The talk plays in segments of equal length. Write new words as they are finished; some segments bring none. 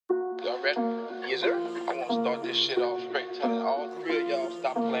Y'all ready? Yes, sir. I want to start this shit off straight, telling all three of y'all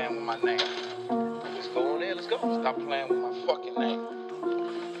stop playing with my name. Let's go on there, let's go. Stop playing with my fucking name.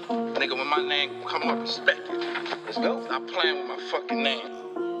 Nigga, when my name come up, respect it. Let's go. Stop playing with my fucking name.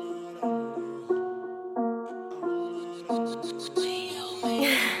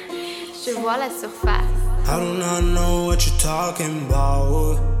 Je vois la surface. I do not know what you're talking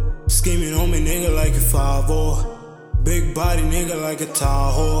about. Scheming on me, nigga, like a 5-0. Big body, nigga, like a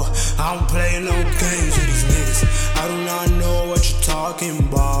Tahoe. I don't play no games with these niggas. I do not know what you're talking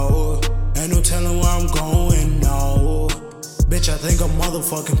about. Ain't no telling where I'm going now. Bitch, I think I'm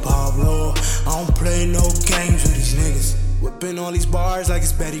motherfucking Pablo. I don't play no games with these niggas. Whipping all these bars like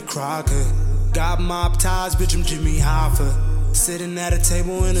it's Betty Crocker. Got mob ties, bitch, I'm Jimmy Hoffa. Sitting at a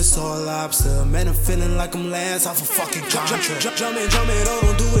table in a sore lobster. Man, I'm feeling like I'm Lance off a fucking contract. Jumpin', oh,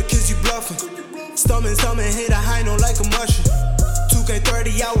 don't do it, cause you bluffing. Stomach, hit a high note like a musher.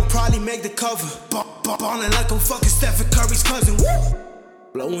 2K30, I would probably make the cover. Ballin' like I'm fucking Stephen Curry's cousin.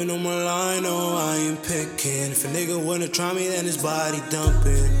 Blowing on my line, oh, I ain't picking. If a nigga wanna try me, then his body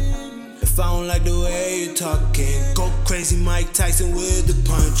dumping. If I don't like the way you talking, go crazy Mike Tyson with the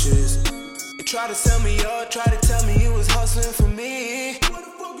punches. You try to sell me up, try to tell me you was hustling for me.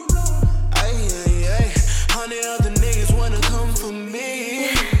 Ay, 100 other niggas wanna come for me.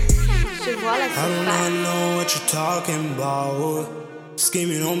 I do not know what you're talking about.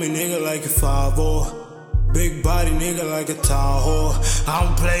 Scheming on me, nigga, like a 5-0. Big body, nigga, like a Tahoe. I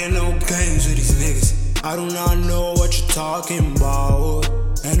don't play no games with these niggas. I do not know what you're talking about.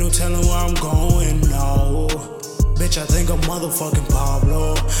 Ain't no telling where I'm going now. Bitch, I think I'm motherfucking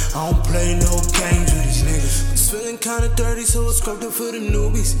Pablo. I don't play no games with these niggas. It's feeling kinda dirty, so I scrubbed up for the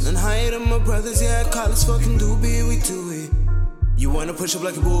newbies. And higher than my brothers, yeah, I call us fucking doobie, we do it. You wanna push up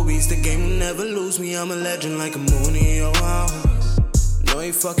like a boobies, the game will never lose me. I'm a legend like a Mooney, oh wow. No,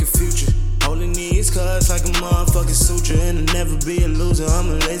 ain't fucking future. Holding knees cuts like a motherfucking suture. And I'll never be a loser,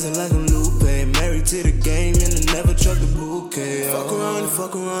 I'm a lazy like a Lupe. Married to the game and I never chuck the bouquet. Oh.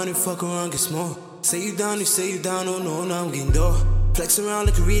 Fuck around, get small. Say you down, oh no, now I'm getting door. Flex around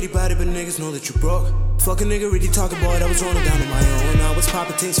like a reedy body, but niggas know that you broke. Fuck a nigga really talking, boy, that was rolling down on my own. I was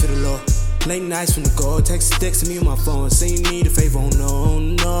popping taste for the law. Late nights from the go, text me on my phone. Say you need a favor, oh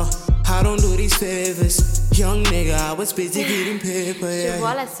no. I don't do these favors. Young nigga, I was busy getting paper, yeah.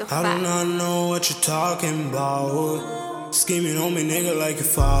 I do not know what you're talking about. Scheming on me, nigga, like a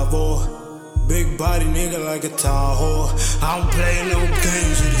 5-0. Big body, nigga, like a Tahoe. I don't play no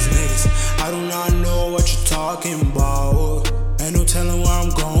games with these niggas. I do not know what you're talking about. Ain't no telling where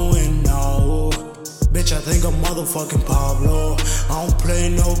I'm going now. Bitch, I think I'm motherfucking Pablo. I don't play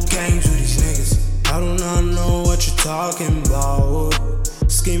no games with these niggas. I do not know what you're talking about.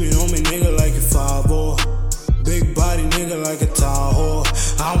 Scheming on me, nigga, like a 5-0. Big body, nigga, like a Tahoe.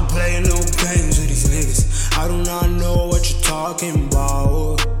 I don't play no games with these niggas. I do not know what you're talking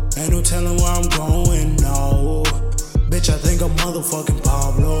about. Ain't no telling where I'm going now. Bitch, I think I'm motherfucking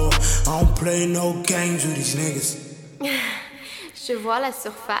Pablo. I don't play no games with these niggas. Je vois la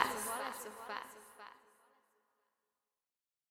surface.